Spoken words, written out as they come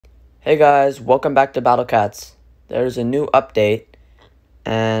Hey guys, welcome back to Battle Cats. There's a new update,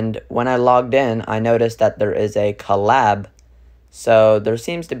 and when I logged in, I noticed that there is a collab. So there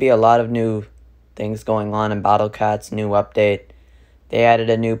seems to be a lot of new things going on in Battle Cats, new update. They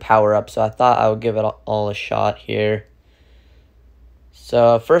added a new power-up, so I thought I would give it all a shot here.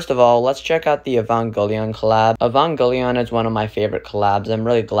 So first of all, let's check out the Evangelion collab. Evangelion is one of my favorite collabs. I'm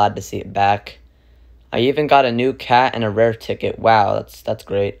really glad to see it back. I even got a new cat and a rare ticket. Wow, that's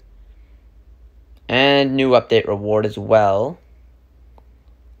great. And new update reward as well.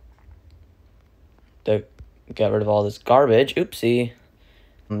 To get rid of all this garbage. Oopsie.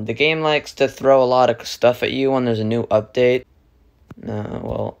 The game likes to throw a lot of stuff at you when there's a new update.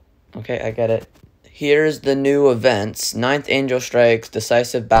 Well, okay, I get it. Here's the new events. 9th Angel Strikes,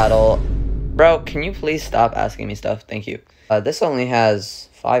 Decisive Battle. Bro, can you please stop asking me stuff? Thank you. This only has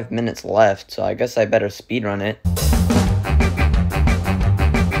 5 minutes left, so I guess I better speedrun it.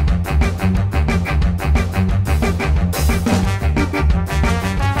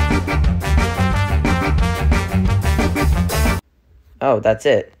 Oh, that's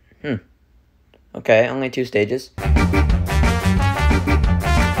it. Okay, only 2 stages.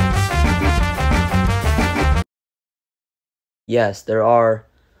 Yes, there are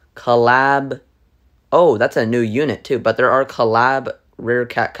collab... Oh, that's a new unit too, but there are collab rare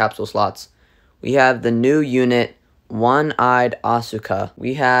cat capsule slots. We have the new unit, One-Eyed Asuka.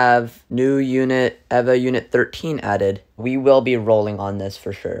 We have new unit, Eva Unit 13 added. We will be rolling on this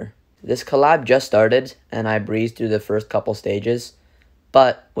for sure. This collab just started, and I breezed through the first couple stages.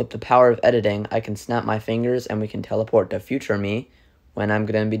 But with the power of editing, I can snap my fingers and we can teleport to future me when I'm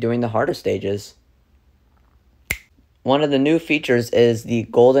going to be doing the harder stages. One of the new features is the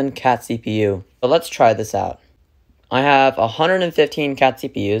golden cat CPU. So let's try this out. I have 115 cat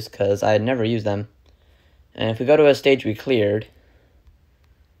CPUs because I had never used them. And if we go to a stage we cleared,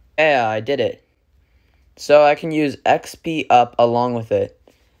 yeah, I did it. So I can use XP up along with it.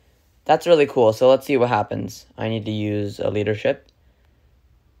 That's really cool. So let's see what happens. I need to use a leadership.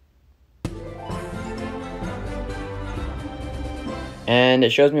 And it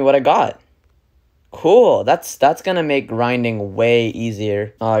shows me what I got. Cool, that's gonna make grinding way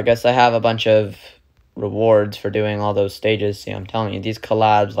easier. I guess I have a bunch of rewards for doing all those stages. See, I'm telling you, these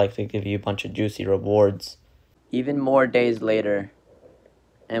collabs like to give you a bunch of juicy rewards. Even more days later,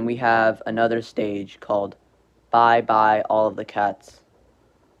 and we have another stage called Bye Bye All of the Cats.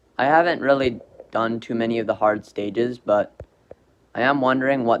 I haven't really done too many of the hard stages, but I am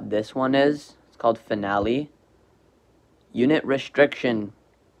wondering what this one is. It's called Finale. Unit restriction,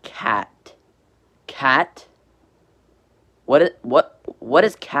 cat. Cat? What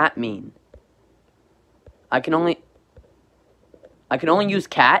does cat mean? I can only use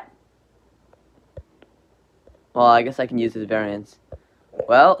cat? Well, I guess I can use his variants.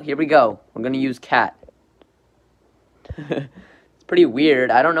 Well, here we go. We're gonna use cat. It's pretty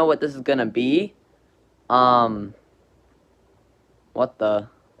weird. I don't know what this is gonna be. What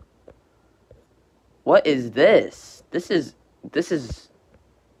is this? This is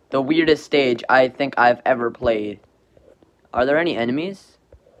the weirdest stage I think I've ever played. Are there any enemies?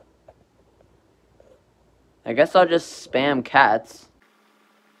 I guess I'll just spam cats.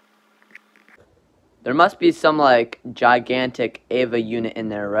 There must be some, like, gigantic Eva unit in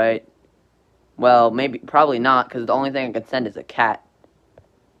there, right? Well, probably not, because the only thing I can send is a cat.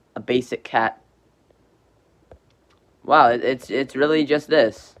 A basic cat. Wow, it's really just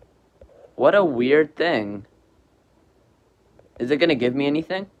this. What a weird thing. Is it gonna give me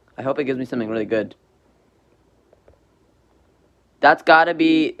anything? I hope it gives me something really good. That's gotta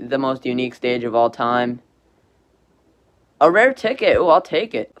be the most unique stage of all time. A rare ticket. Oh, I'll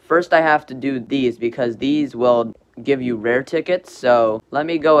take it. First, I have to do these because these will give you rare tickets. So let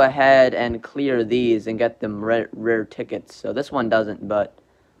me go ahead and clear these and get them rare tickets. So this one doesn't, but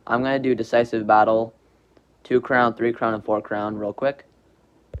I'm gonna do Decisive Battle, 2 crown, 3 crown, and 4 crown real quick.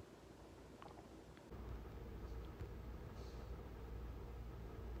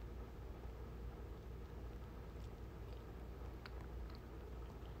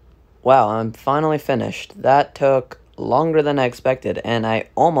 Wow, I'm finally finished. That took longer than I expected, and I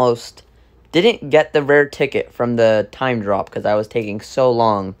almost didn't get the rare ticket from the time drop because I was taking so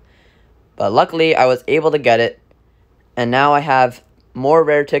long. But luckily, I was able to get it, and now I have more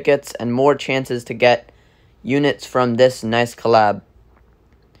rare tickets and more chances to get units from this nice collab.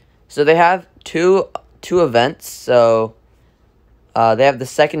 So they have two events, so they have the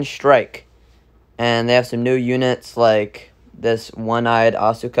second strike, and they have some new units like this One-Eyed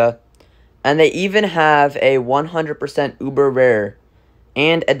Asuka. And they even have a 100% uber rare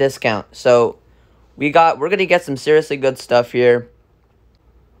and a discount. So we're going to get some seriously good stuff here.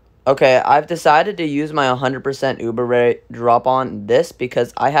 Okay, I've decided to use my 100% Uber Rare drop on this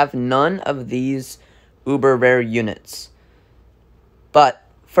because I have none of these Uber Rare units. But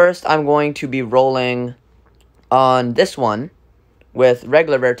first, I'm going to be rolling on this one with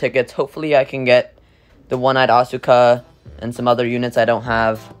regular rare tickets. Hopefully, I can get the One-Eyed Asuka and some other units I don't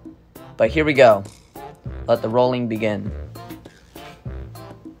have. But here we go. Let the rolling begin.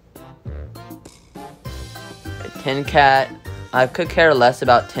 Tin Cat. I could care less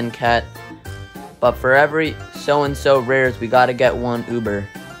about Tin Cat, but for every so-and-so rares, we gotta get one Uber.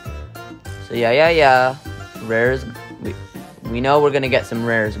 So yeah. Rares, we know we're gonna get some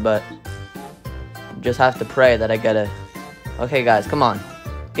rares, but just have to pray that I get a... Okay, guys, come on.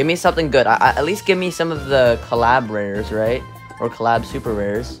 Give me something good. At least give me some of the collab rares, right? Or collab super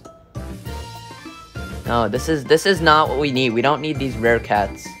rares. No, this is not what we need. We don't need these rare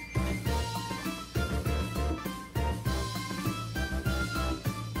cats.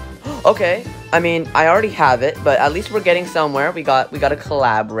 Okay, I mean, I already have it, but at least we're getting somewhere. We got a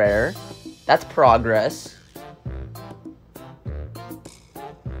collab rare. That's progress.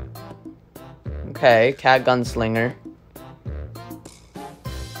 Okay, Cat Gunslinger.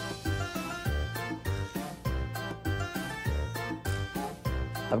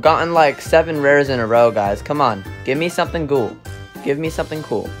 I've gotten like 7 rares in a row, guys. Come on, give me something cool. Give me something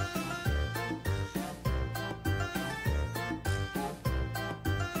cool.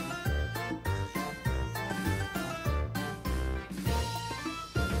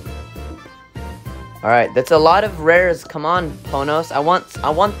 Alright, that's a lot of rares. Come on, Ponos. I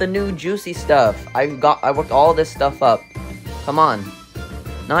want the new juicy stuff. I worked all this stuff up. Come on.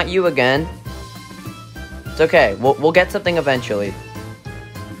 Not you again. It's okay. We'll get something eventually.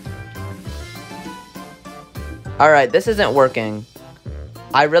 Alright, this isn't working.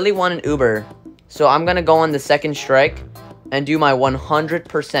 I really want an Uber. So I'm gonna go on the second strike and do my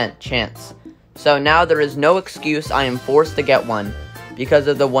 100% chance. So now there is no excuse. I am forced to get one. Because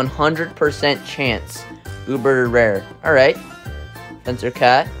of the 100% chance. Uber rare. Alright. Fencer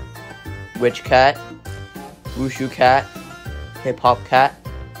Cat. Witch Cat. Wushu Cat. Hip Hop Cat.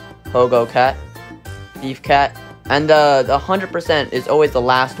 Pogo Cat. Thief Cat. And the 100% is always the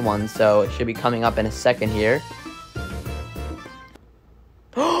last one, so it should be coming up in a second here.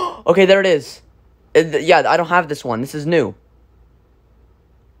 Okay, there it is. Yeah, I don't have this one. This is new.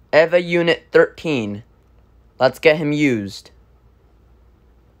 Eva Unit 13. Let's get him used.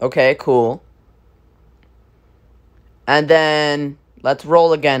 Okay, cool. And then let's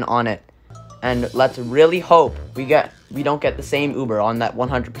roll again on it. And let's really hope we don't get the same Uber on that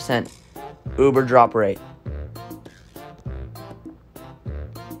 100% Uber drop rate.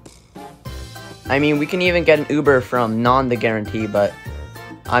 I mean, we can even get an Uber from the guarantee, but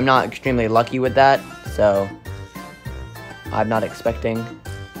I'm not extremely lucky with that, so I'm not expecting.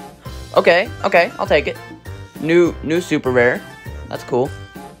 Okay, I'll take it. New super rare. That's cool.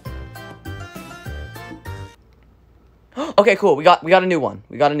 Okay, cool. We got a new one.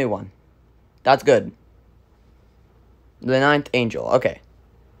 We got a new one. That's good. The 9th Angel. Okay.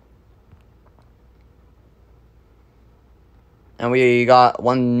 And we got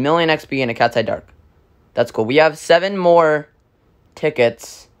 1 million XP and a Cat's Eye Dark. That's cool. We have 7 more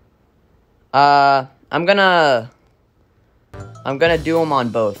tickets. I'm gonna do them on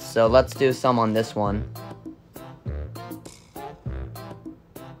both. So let's do some on this one.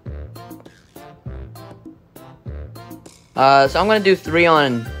 So I'm gonna do 3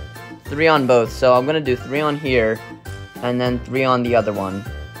 on both. So I'm gonna do 3 on here, and then 3 on the other one.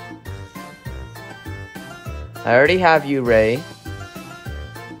 I already have you, Ray.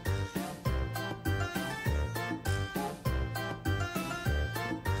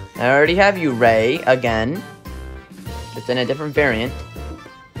 I already have you, Ray, again. Just in a different variant.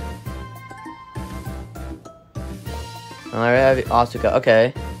 I already have Asuka,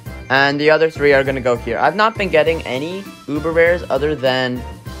 okay. And the other 3 are gonna go here. I've not been getting any Uber rares other than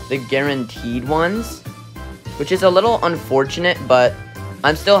the guaranteed ones, which is a little unfortunate, but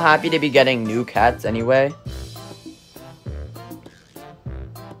I'm still happy to be getting new cats anyway.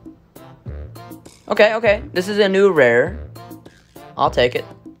 Okay, this is a new rare. I'll take it.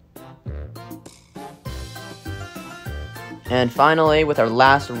 And finally, with our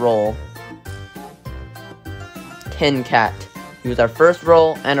last roll, Tin Cat. It was our first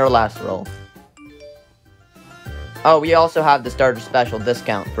roll and our last roll. Oh, we also have the starter special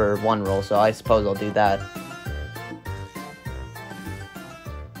discount for 1 roll, so I suppose I'll do that.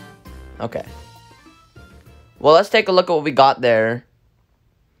 Okay. Well, let's take a look at what we got there.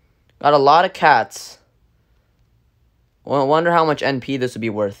 Got a lot of cats. Well, I wonder how much NP this would be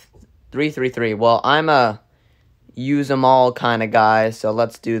worth. 333. Well, I'm a use them all kind of guy, so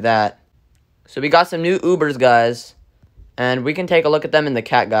let's do that. So we got some new Ubers, guys, and we can take a look at them in the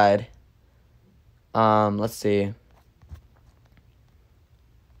cat guide. Let's see.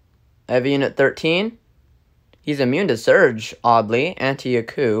 Heavy Unit 13. He's immune to Surge, oddly.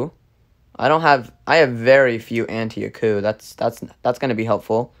 Anti-Yaku. I have very few anti-Yaku. That's gonna be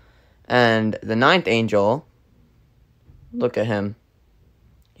helpful. And the 9th Angel. Look at him.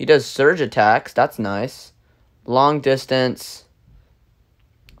 He does surge attacks. That's nice. Long distance.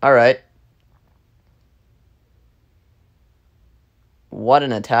 Alright. What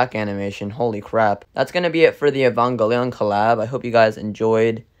an attack animation. Holy crap. That's going to be it for the Evangelion collab. I hope you guys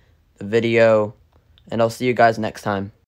enjoyed the video. And I'll see you guys next time.